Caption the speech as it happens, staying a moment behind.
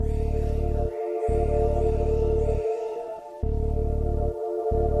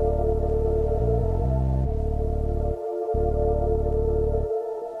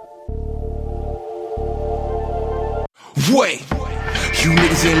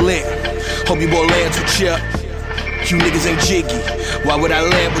niggas ain't lit. Hope you boy land with ya. You niggas ain't jiggy. Why would I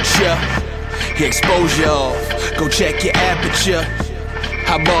land with ya? He expose y'all. Go check your aperture.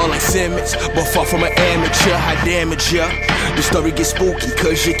 I ball like Simmons, but far from an amateur. I damage ya. The story gets spooky,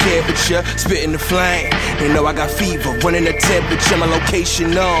 cause you can't but ya. Spitting the flame, they know I got fever, running the temperature, my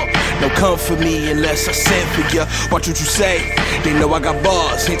location on. No come for me unless I send for ya. Watch what you say, they know I got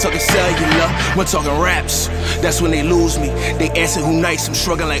bars. Ain't talking cellular, when talking raps. That's when they lose me. They answer who nice, I'm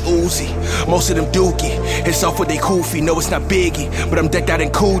struggling like Uzi. Most of them dookie, it's off with they koofy. No, it's not Biggie, but I'm decked out in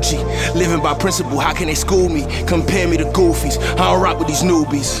Coogee. Living by principle, how can they school me? Compare me to goofies, I don't rock with these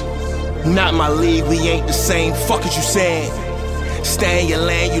newbies. Not my league, we ain't the same, fuck is you saying? Stay in your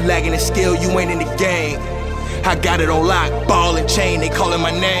lane, you lagging in skill, you ain't in the game. I got it on lock, ball and chain, they calling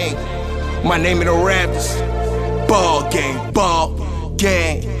my name. My name in the Raptors. Ball game, ball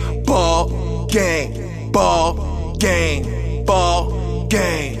game, ball game, ball game, ball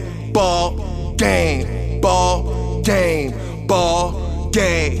game, ball game, ball game, ball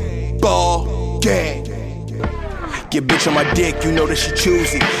game, ball game. Get bitch on my dick, you know that she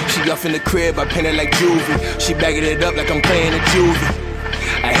choosy. She off in the crib, I pin it like juvie. She bagging it up like I'm playing a juvie.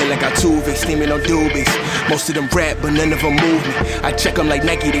 I hit like Altuve, steaming on doobies. Most of them rap, but none of them move me. I check them like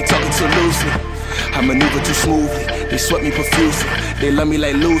Nike, they talking too loosely. I maneuver too smoothly, they sweat me profusely. They love me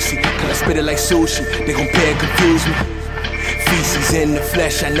like Lucy, cause I spit it like sushi. They compare and confuse me. Feces in the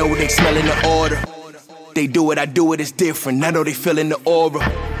flesh, I know they smelling the order. They do it, I do it, it's different. I know they feeling the aura.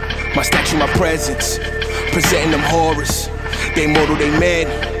 My statue, my presence, presenting them horrors. They mortal, they mad.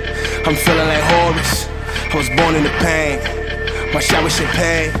 I'm feeling like Horus. I was born in the pain. My shower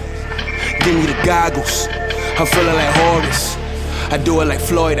champagne. Give me the goggles. I'm feeling like Horus. I do it like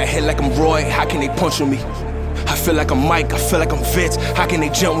Floyd. I hit like I'm Roy. How can they punch with me? I feel like I'm Mike. I feel like I'm Vince. How can they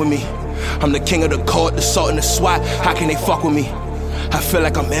jump with me? I'm the king of the court, the salt and the SWAT. How can they fuck with me? I feel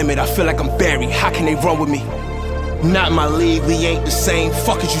like I'm Emmett. I feel like I'm Barry. How can they run with me? Not my league. We ain't the same.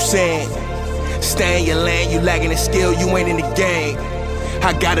 Fuck is you saying? Stay in your lane, you lagging in skill, you ain't in the game.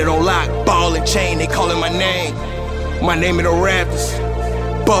 I got it on lock, ball and chain, they calling my name. My name in the Raptors.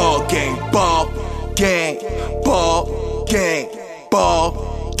 Ball game, ball game, ball game,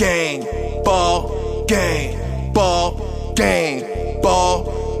 ball game, ball game, ball game,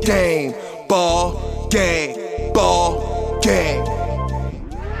 ball game, ball game, ball game.